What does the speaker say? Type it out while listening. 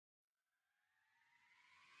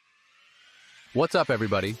What's up,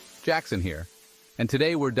 everybody? Jackson here. And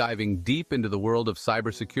today we're diving deep into the world of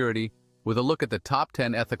cybersecurity with a look at the top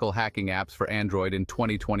 10 ethical hacking apps for Android in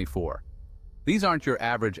 2024. These aren't your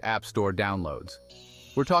average App Store downloads.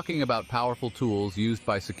 We're talking about powerful tools used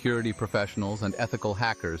by security professionals and ethical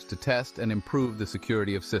hackers to test and improve the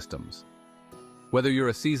security of systems. Whether you're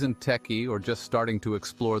a seasoned techie or just starting to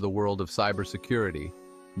explore the world of cybersecurity,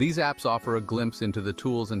 these apps offer a glimpse into the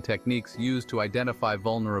tools and techniques used to identify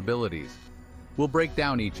vulnerabilities. We'll break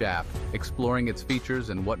down each app, exploring its features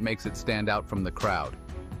and what makes it stand out from the crowd.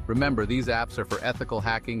 Remember, these apps are for ethical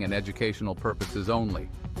hacking and educational purposes only.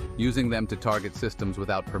 Using them to target systems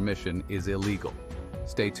without permission is illegal.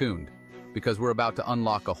 Stay tuned, because we're about to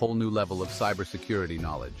unlock a whole new level of cybersecurity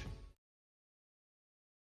knowledge.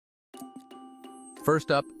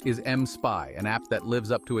 First up is mSpy, an app that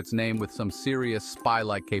lives up to its name with some serious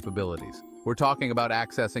spy-like capabilities. We're talking about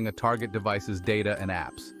accessing a target device's data and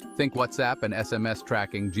apps. Think WhatsApp and SMS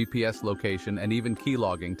tracking, GPS location, and even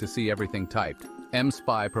keylogging to see everything typed.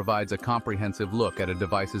 mSpy provides a comprehensive look at a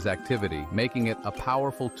device's activity, making it a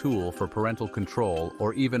powerful tool for parental control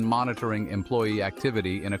or even monitoring employee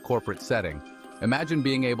activity in a corporate setting. Imagine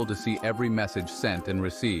being able to see every message sent and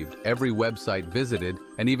received, every website visited,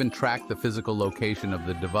 and even track the physical location of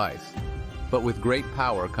the device. But with great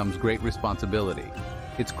power comes great responsibility.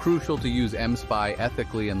 It's crucial to use mSpy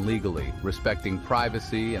ethically and legally, respecting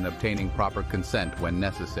privacy and obtaining proper consent when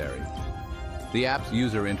necessary. The app's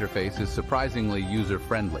user interface is surprisingly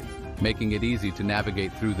user-friendly, making it easy to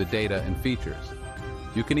navigate through the data and features.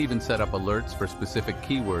 You can even set up alerts for specific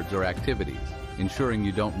keywords or activities, ensuring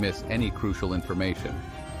you don't miss any crucial information.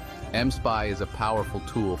 mSpy is a powerful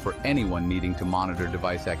tool for anyone needing to monitor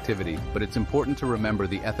device activity, but it's important to remember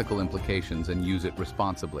the ethical implications and use it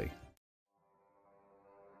responsibly.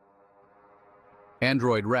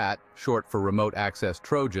 Android Rat, short for Remote Access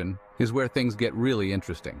Trojan, is where things get really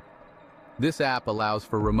interesting. This app allows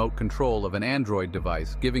for remote control of an Android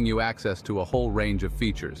device, giving you access to a whole range of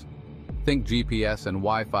features. Think GPS and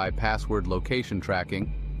Wi-Fi password location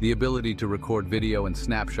tracking, the ability to record video and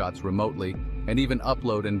snapshots remotely, and even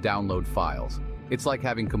upload and download files. It's like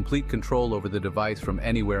having complete control over the device from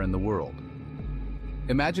anywhere in the world.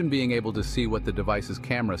 Imagine being able to see what the device's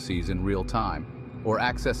camera sees in real time, or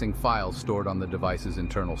accessing files stored on the device's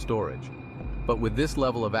internal storage. But with this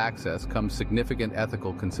level of access comes significant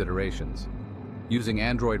ethical considerations. Using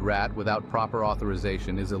Android Rat without proper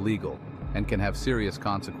authorization is illegal and can have serious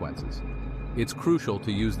consequences. It's crucial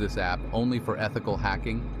to use this app only for ethical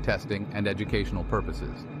hacking, testing, and educational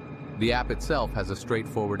purposes. The app itself has a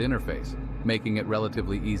straightforward interface, making it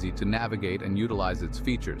relatively easy to navigate and utilize its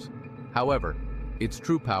features. However, its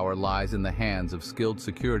true power lies in the hands of skilled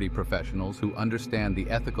security professionals who understand the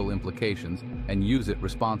ethical implications and use it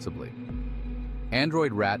responsibly.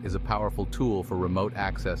 Android Rat is a powerful tool for remote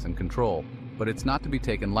access and control, but it's not to be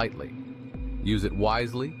taken lightly. Use it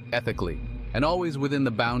wisely, ethically, and always within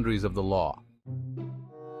the boundaries of the law.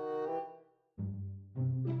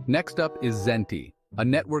 Next up is Zenti, a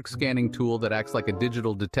network scanning tool that acts like a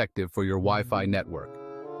digital detective for your Wi-Fi network.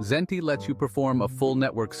 Zenti lets you perform a full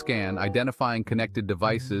network scan, identifying connected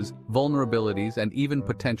devices, vulnerabilities, and even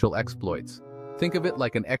potential exploits. Think of it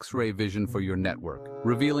like an X-ray vision for your network,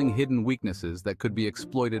 revealing hidden weaknesses that could be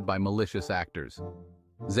exploited by malicious actors.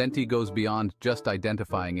 Zenti goes beyond just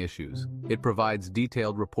identifying issues. It provides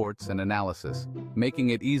detailed reports and analysis, making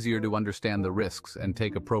it easier to understand the risks and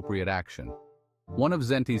take appropriate action. One of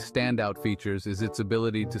Zenti's standout features is its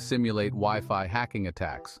ability to simulate Wi-Fi hacking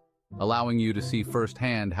attacks, allowing you to see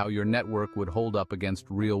firsthand how your network would hold up against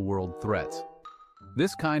real-world threats.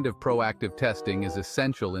 This kind of proactive testing is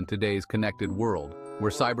essential in today's connected world,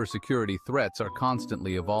 where cybersecurity threats are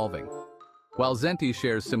constantly evolving. While Zenti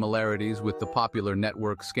shares similarities with the popular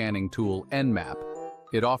network scanning tool Nmap,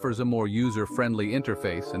 it offers a more user-friendly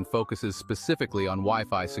interface and focuses specifically on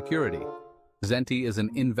Wi-Fi security. Zenti is an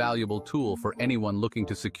invaluable tool for anyone looking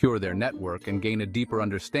to secure their network and gain a deeper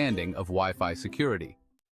understanding of Wi-Fi security.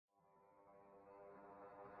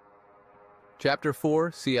 Chapter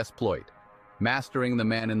 4, CSploit. Mastering the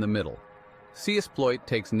man-in-the-middle. CSploit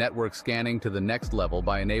takes network scanning to the next level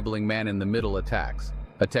by enabling man-in-the-middle attacks,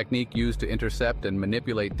 a technique used to intercept and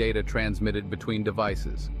manipulate data transmitted between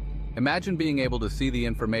devices. Imagine being able to see the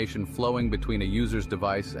information flowing between a user's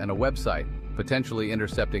device and a website, potentially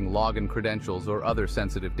intercepting login credentials or other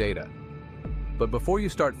sensitive data. But before you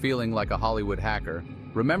start feeling like a Hollywood hacker,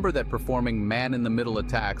 remember that performing man-in-the-middle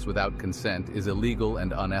attacks without consent is illegal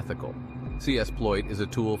and unethical. CSploit is a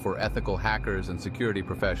tool for ethical hackers and security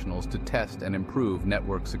professionals to test and improve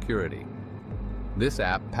network security. This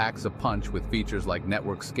app packs a punch with features like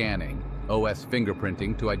network scanning, OS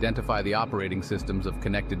fingerprinting to identify the operating systems of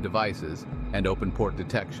connected devices, and open port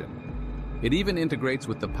detection. It even integrates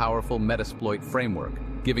with the powerful Metasploit framework,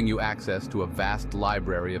 giving you access to a vast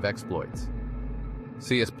library of exploits.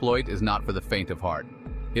 CSploit is not for the faint of heart.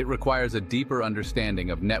 It requires a deeper understanding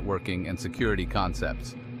of networking and security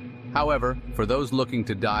concepts. However, for those looking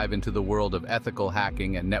to dive into the world of ethical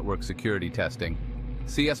hacking and network security testing,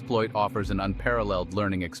 CSploit offers an unparalleled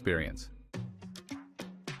learning experience.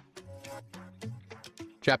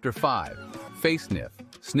 Chapter 5. FaceSniff,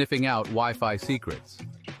 Sniffing Out Wi-Fi Secrets.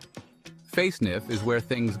 FaceSniff is where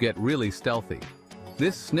things get really stealthy.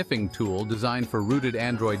 This sniffing tool, designed for rooted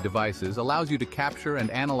Android devices, allows you to capture and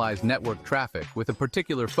analyze network traffic with a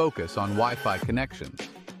particular focus on Wi-Fi connections.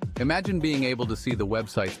 Imagine being able to see the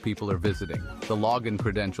websites people are visiting, the login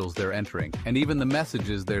credentials they're entering, and even the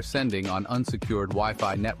messages they're sending on unsecured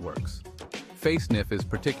Wi-Fi networks. FaceSniff is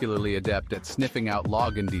particularly adept at sniffing out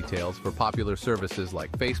login details for popular services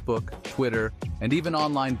like Facebook, Twitter, and even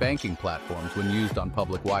online banking platforms when used on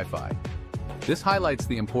public Wi-Fi. This highlights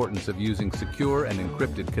the importance of using secure and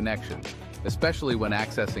encrypted connections, especially when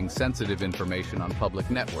accessing sensitive information on public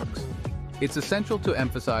networks. It's essential to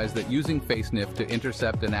emphasize that using FaceSniff to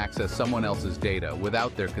intercept and access someone else's data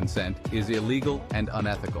without their consent is illegal and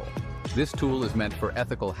unethical. This tool is meant for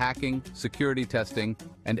ethical hacking, security testing,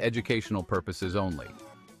 and educational purposes only.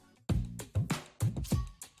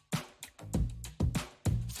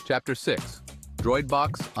 Chapter 6.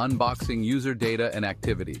 Droidbox, Unboxing User Data and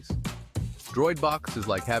Activities. Droidbox is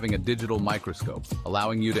like having a digital microscope,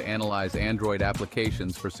 allowing you to analyze Android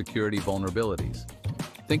applications for security vulnerabilities.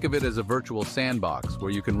 Think of it as a virtual sandbox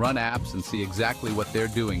where you can run apps and see exactly what they're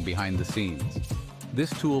doing behind the scenes. This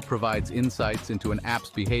tool provides insights into an app's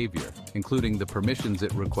behavior, including the permissions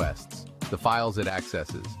it requests, the files it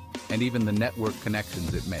accesses, and even the network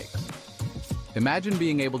connections it makes. Imagine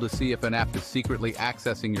being able to see if an app is secretly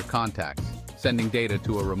accessing your contacts, sending data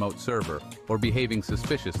to a remote server, or behaving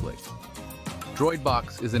suspiciously.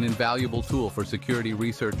 Droidbox is an invaluable tool for security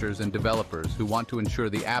researchers and developers who want to ensure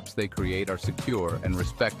the apps they create are secure and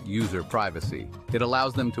respect user privacy. It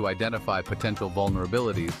allows them to identify potential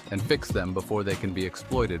vulnerabilities and fix them before they can be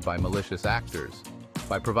exploited by malicious actors.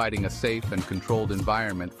 By providing a safe and controlled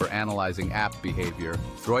environment for analyzing app behavior,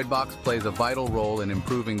 Droidbox plays a vital role in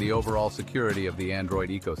improving the overall security of the Android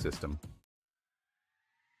ecosystem.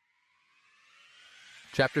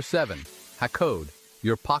 Chapter 7. Hackcode,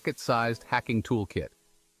 your pocket-sized hacking toolkit.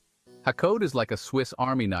 Hackcode is like a Swiss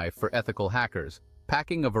Army knife for ethical hackers,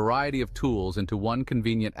 packing a variety of tools into one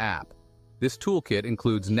convenient app. This toolkit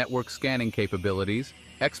includes network scanning capabilities,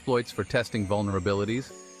 exploits for testing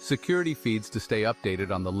vulnerabilities, security feeds to stay updated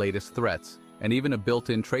on the latest threats, and even a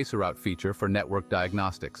built-in traceroute feature for network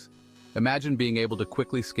diagnostics. Imagine being able to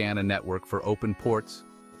quickly scan a network for open ports,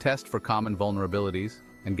 test for common vulnerabilities,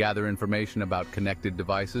 and gather information about connected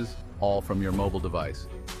devices, all from your mobile device.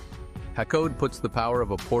 Hackcode puts the power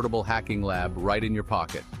of a portable hacking lab right in your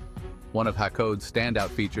pocket. One of Hackcode's standout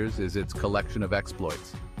features is its collection of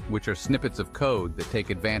exploits, which are snippets of code that take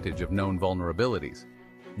advantage of known vulnerabilities.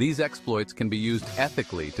 These exploits can be used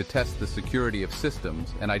ethically to test the security of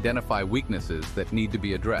systems and identify weaknesses that need to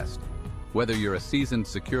be addressed. Whether you're a seasoned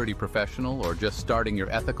security professional or just starting your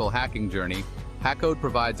ethical hacking journey, Hackcode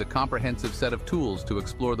provides a comprehensive set of tools to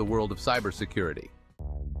explore the world of cybersecurity.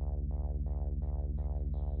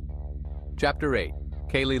 Chapter 8.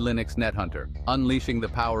 Kali Linux NetHunter, Unleashing the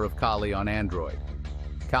Power of Kali on Android.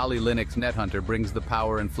 Kali Linux NetHunter brings the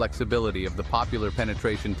power and flexibility of the popular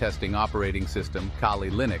penetration testing operating system, Kali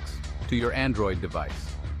Linux, to your Android device.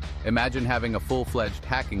 Imagine having a full-fledged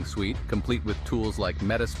hacking suite, complete with tools like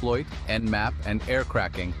Metasploit, Nmap, and air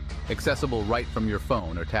cracking, accessible right from your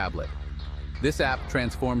phone or tablet. This app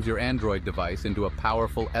transforms your Android device into a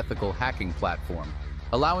powerful ethical hacking platform,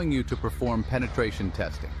 allowing you to perform penetration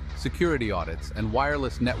testing, security audits, and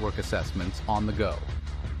wireless network assessments on the go.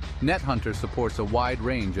 NetHunter supports a wide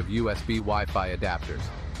range of USB Wi-Fi adapters,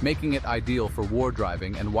 making it ideal for war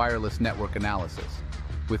driving and wireless network analysis.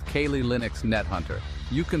 With Kali Linux NetHunter,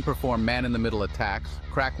 you can perform man-in-the-middle attacks,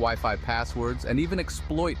 crack Wi-Fi passwords, and even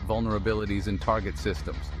exploit vulnerabilities in target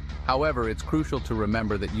systems. However, it's crucial to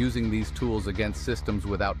remember that using these tools against systems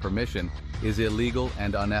without permission is illegal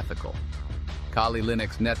and unethical. Kali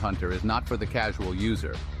Linux NetHunter is not for the casual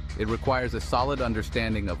user. It requires a solid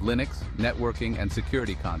understanding of Linux, networking, and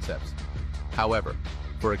security concepts. However,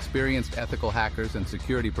 for experienced ethical hackers and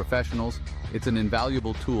security professionals, it's an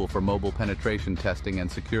invaluable tool for mobile penetration testing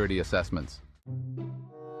and security assessments.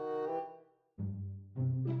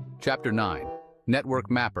 Chapter 9.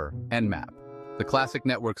 Network Mapper, Nmap. The classic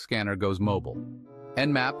network scanner goes mobile.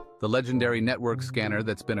 Nmap, the legendary network scanner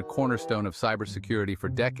that's been a cornerstone of cybersecurity for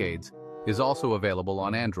decades, is also available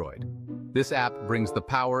on Android. This app brings the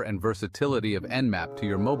power and versatility of Nmap to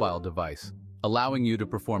your mobile device, allowing you to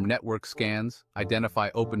perform network scans, identify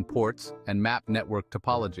open ports, and map network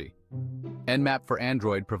topology. Nmap for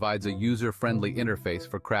Android provides a user-friendly interface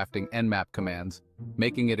for crafting Nmap commands,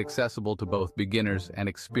 making it accessible to both beginners and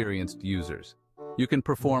experienced users. You can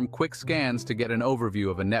perform quick scans to get an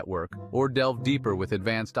overview of a network, or delve deeper with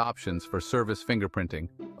advanced options for service fingerprinting,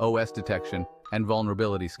 OS detection, and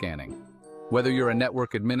vulnerability scanning. Whether you're a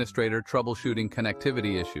network administrator troubleshooting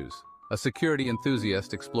connectivity issues, a security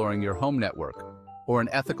enthusiast exploring your home network, or an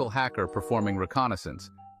ethical hacker performing reconnaissance,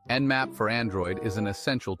 Nmap for Android is an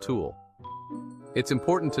essential tool. It's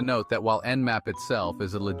important to note that while Nmap itself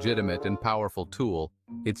is a legitimate and powerful tool,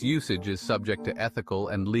 its usage is subject to ethical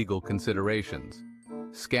and legal considerations.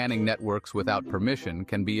 Scanning networks without permission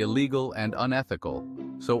can be illegal and unethical,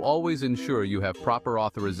 so always ensure you have proper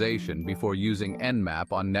authorization before using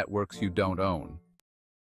Nmap on networks you don't own.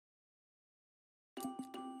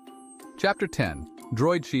 Chapter 10.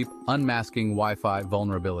 DroidSheep Unmasking Wi-Fi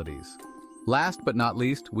Vulnerabilities. Last but not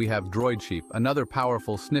least, we have DroidSheep, another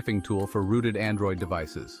powerful sniffing tool for rooted Android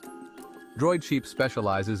devices. DroidSheep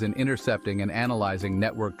specializes in intercepting and analyzing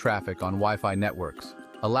network traffic on Wi-Fi networks,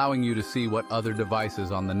 allowing you to see what other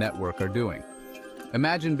devices on the network are doing.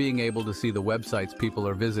 Imagine being able to see the websites people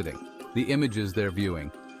are visiting, the images they're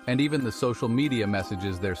viewing, and even the social media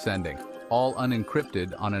messages they're sending, all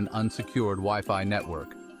unencrypted on an unsecured Wi-Fi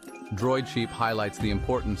network. DroidSheep highlights the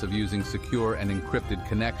importance of using secure and encrypted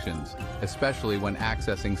connections, especially when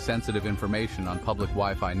accessing sensitive information on public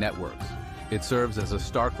Wi-Fi networks. It serves as a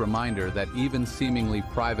stark reminder that even seemingly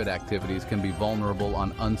private activities can be vulnerable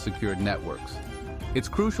on unsecured networks. It's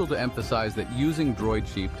crucial to emphasize that using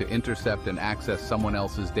DroidSheep to intercept and access someone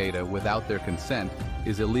else's data without their consent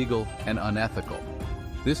is illegal and unethical.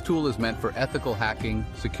 This tool is meant for ethical hacking,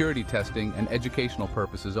 security testing, and educational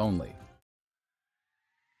purposes only.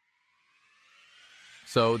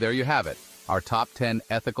 So there you have it, our top 10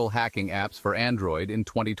 ethical hacking apps for Android in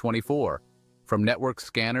 2024. From network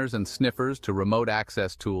scanners and sniffers to remote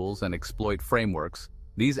access tools and exploit frameworks,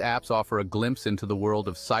 these apps offer a glimpse into the world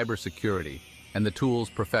of cybersecurity and the tools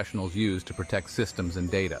professionals use to protect systems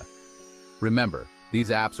and data. Remember, these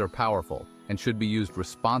apps are powerful and should be used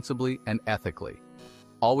responsibly and ethically.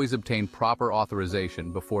 Always obtain proper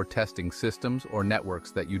authorization before testing systems or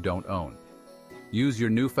networks that you don't own. Use your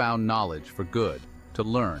newfound knowledge for good, to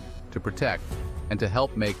learn, to protect, and to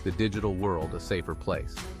help make the digital world a safer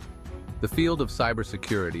place. The field of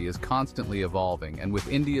cybersecurity is constantly evolving, and with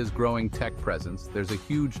India's growing tech presence, there's a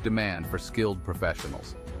huge demand for skilled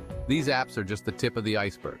professionals. These apps are just the tip of the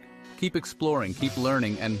iceberg. Keep exploring, keep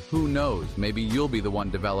learning, and who knows, maybe you'll be the one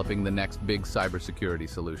developing the next big cybersecurity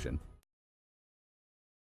solution.